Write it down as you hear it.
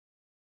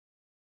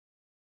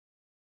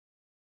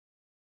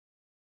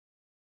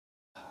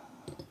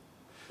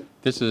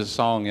This is a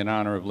song in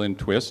honor of Lynne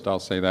Twist. I'll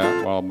say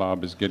that while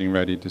Bob is getting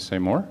ready to say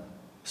more.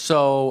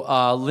 So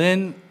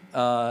Lynne,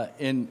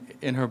 in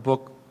her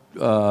book,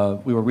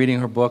 we were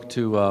reading her book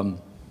to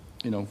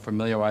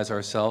familiarize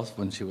ourselves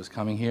when she was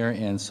coming here,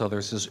 and so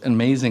there's this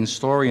amazing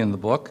story in the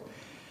book.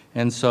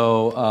 And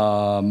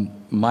so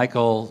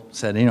Michael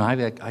said,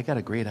 I got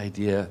a great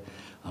idea.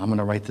 I'm going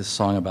to write this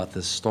song about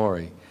this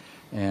story.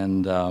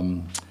 And we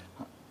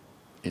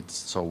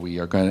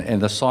are going to, and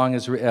the song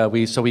is,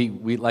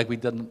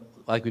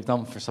 like we've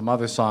done for some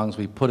other songs,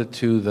 we put it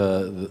to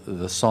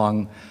the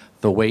song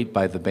The Wait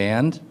by the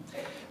band,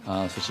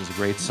 which is a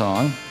great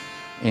song.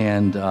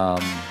 And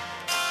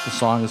the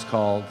song is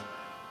called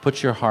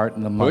Put Your Heart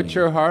in the Money. Put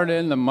your heart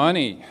in the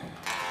money.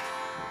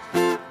 2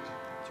 times,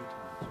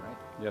 right?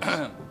 Yes.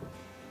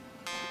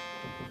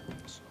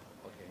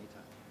 Okay,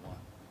 anytime. 1,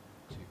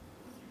 2,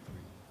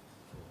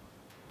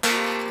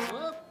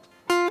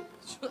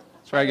 3, 4.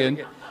 Try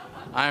again.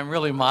 I'm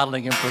really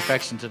modeling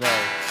imperfection today.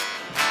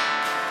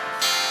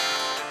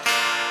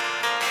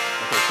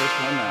 Okay, first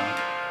one now.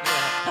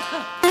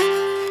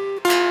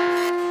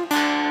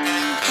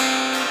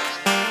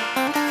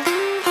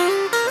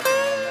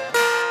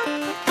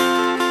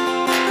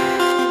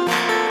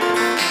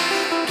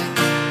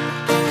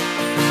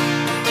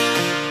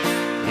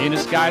 In a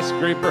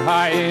skyscraper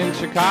high in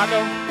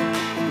Chicago,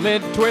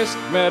 Lynne Twist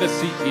met a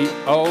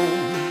CEO.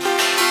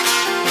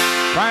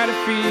 Trying to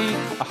feed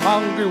a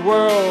hungry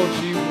world,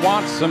 she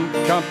wants some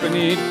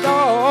company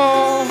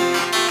dough.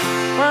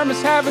 Firm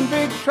is having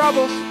big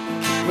troubles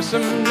with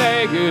some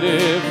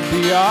negative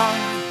PR.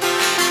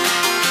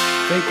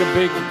 Think a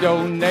big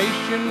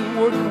donation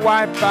would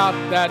wipe out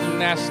that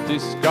nasty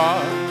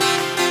scar.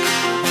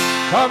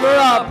 Cover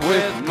up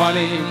with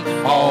money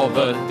all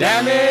the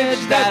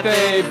damage that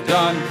they've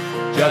done,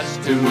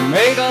 just to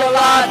make a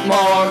lot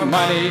more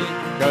money,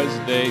 'cause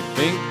they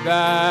think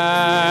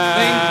that's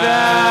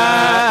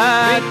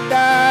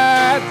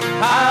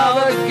how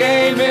the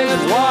game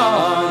is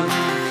won.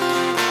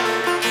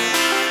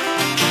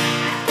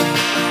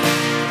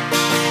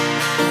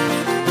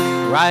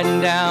 Riding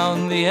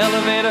down the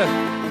elevator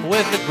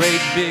with a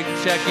great big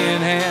check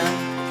in hand.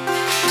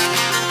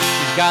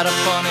 She's got a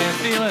funny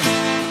feeling,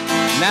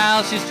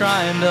 now she's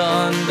trying to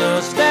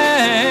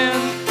understand.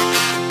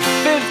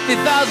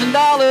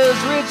 $50,000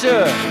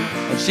 richer,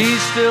 and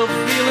she's still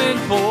feeling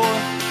poor.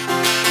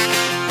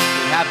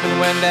 It happened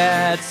when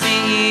that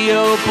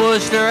CEO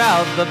pushed her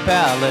out the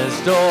palace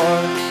door.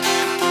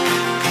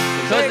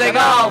 Because they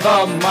got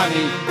all the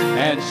money,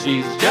 and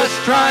she's just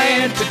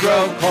trying to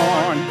grow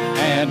corn.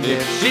 And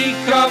if she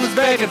comes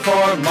begging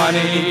for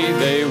money,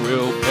 they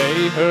will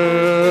pay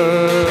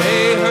her.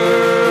 Pay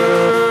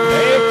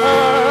her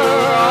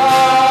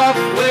off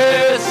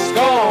with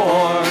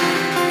scorn.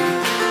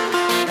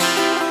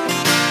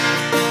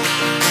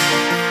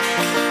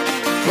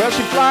 Well,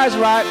 she flies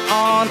right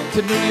on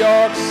to New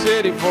York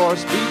City for a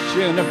speech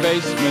in a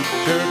basement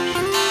church.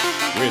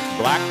 With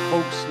black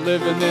folks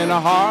living in a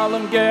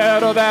Harlem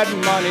ghetto, that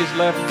money's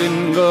left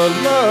in the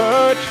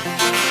lurch.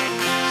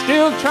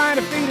 Still trying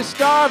to feed a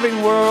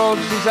starving world,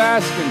 she's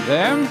asking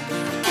them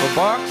for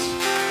bucks.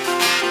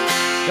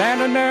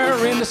 Standing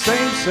there in the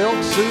same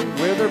silk suit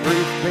with her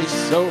briefcase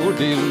so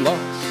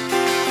deluxe.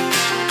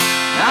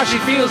 Now she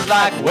feels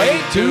like way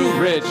too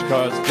rich,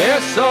 'cause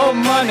they're so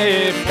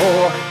money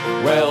poor.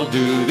 Well,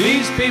 do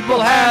these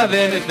people have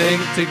anything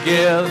to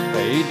give?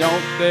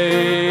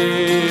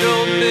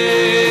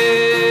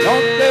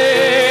 Don't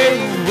they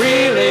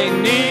really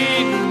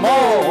need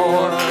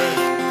more?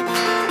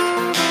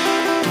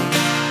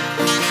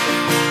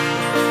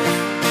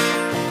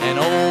 An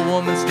old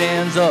woman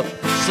stands up,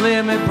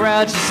 slim and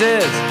proud, she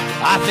says,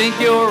 I think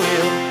you're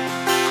real.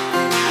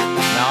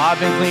 Now I've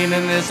been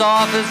cleaning this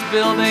office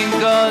building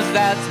 'cause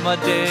that's my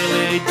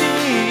daily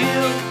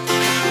deal.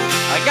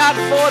 I got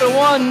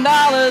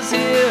 $41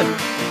 here,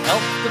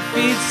 help to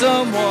feed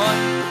someone.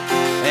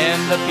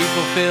 And the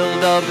people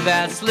filled up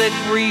that slick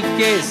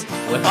briefcase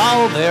with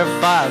all their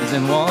 5s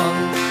in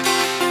one.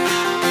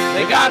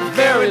 They got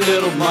very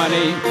little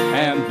money,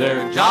 and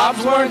their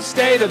jobs weren't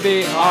state of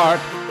the art.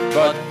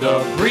 But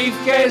the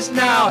briefcase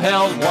now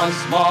held one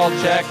small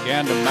check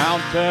and a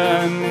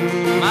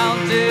mountain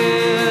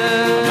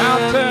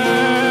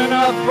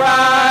of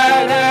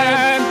pride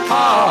and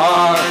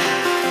heart.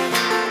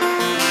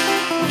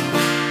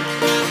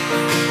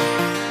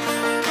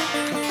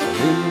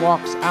 Lynne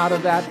walks out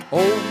of that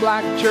old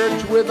black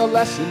church with a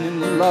lesson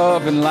in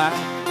love and laugh.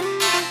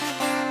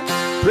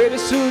 Pretty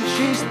soon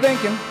she's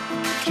thinking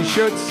she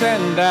should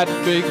send that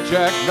big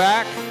check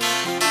back.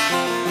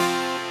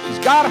 She's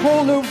got a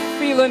whole new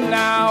feeling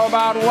now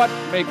about what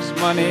makes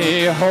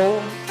money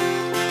whole.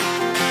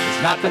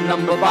 It's not the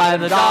number by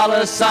the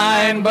dollar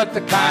sign, but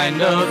the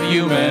kind of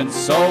human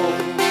soul.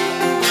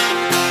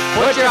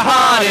 Put your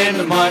heart in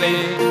the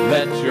money,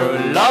 let your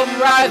love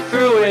right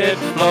through it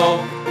flow.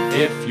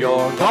 If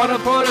you're gonna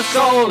put a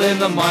soul in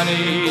the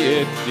money,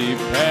 it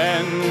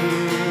depends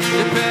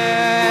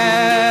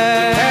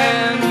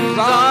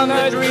on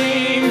the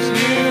dreams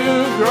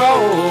you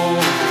grow.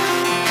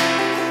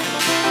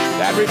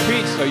 That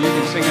repeats so you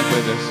can sing it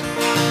with us.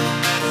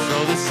 So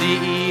the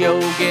CEO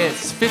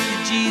gets 50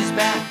 G's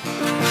back,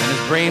 and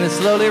his brain is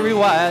slowly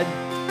rewired.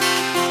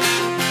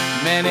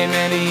 Many,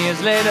 many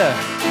years later,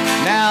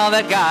 now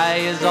that guy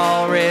is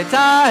all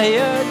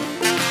retired.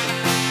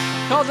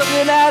 Calls up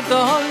in at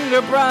the Hunger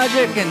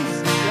Project and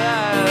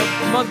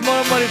wants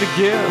more money to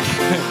give.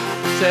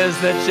 Says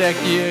the check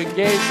you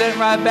gave sent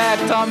right back,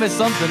 taught me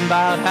something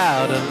about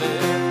how to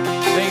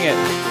live. Sing it.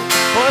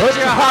 Put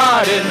your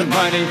heart in the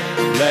money,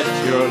 let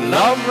your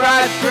love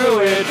right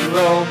through it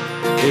flow.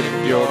 If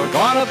you're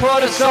gonna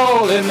put a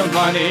soul in the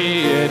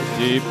money, it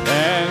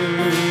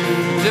depends.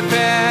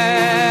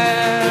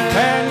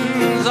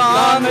 Depends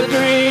on the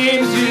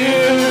dreams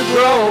you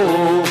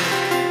grow.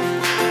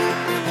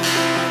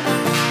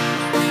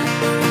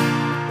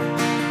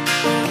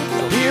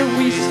 So here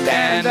we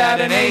stand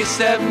at an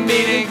A7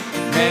 meeting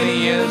many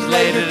years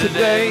later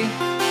today.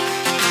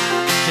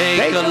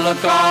 Take a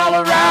look all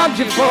around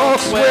you,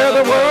 folks, where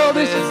the world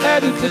is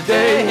heading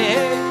today.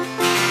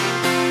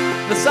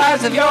 The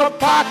size of your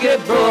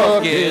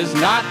pocketbook is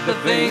not the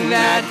thing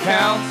that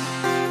counts.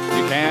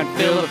 You can't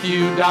fill a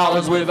few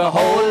dollars with a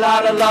whole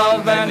lot of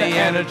love, and the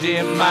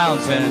energy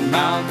mounts and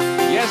mounts.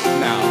 Yes,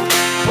 now,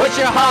 put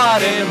your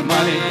heart in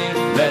money,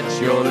 let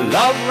your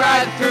love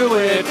right through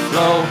it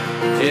flow.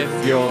 If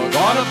you're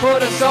gonna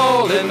put a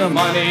soul in the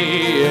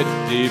money, it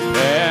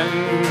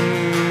depends.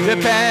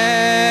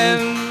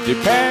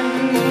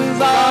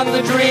 Depends on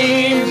the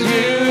dreams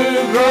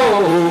you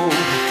grow.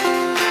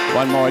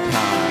 One more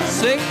time.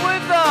 Sing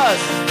with us.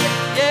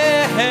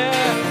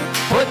 Yeah.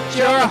 Put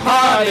your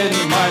heart in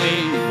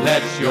money,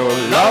 let your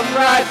love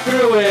right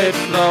through it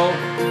flow.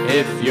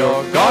 If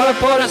you're gonna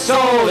put a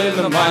soul in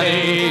the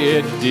money,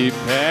 it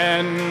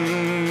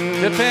depends.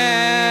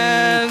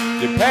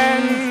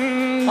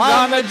 Depends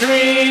on the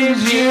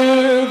dreams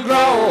you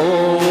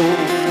grow.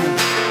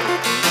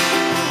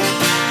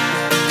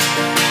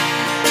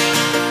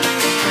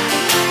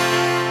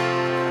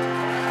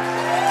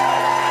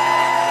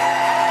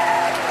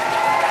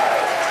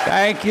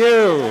 Thank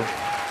you.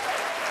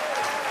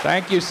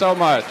 Thank you so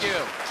much. Thank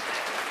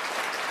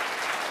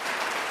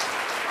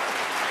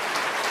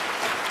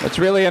you. It's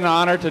really an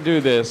honor to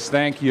do this.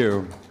 Thank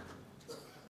you.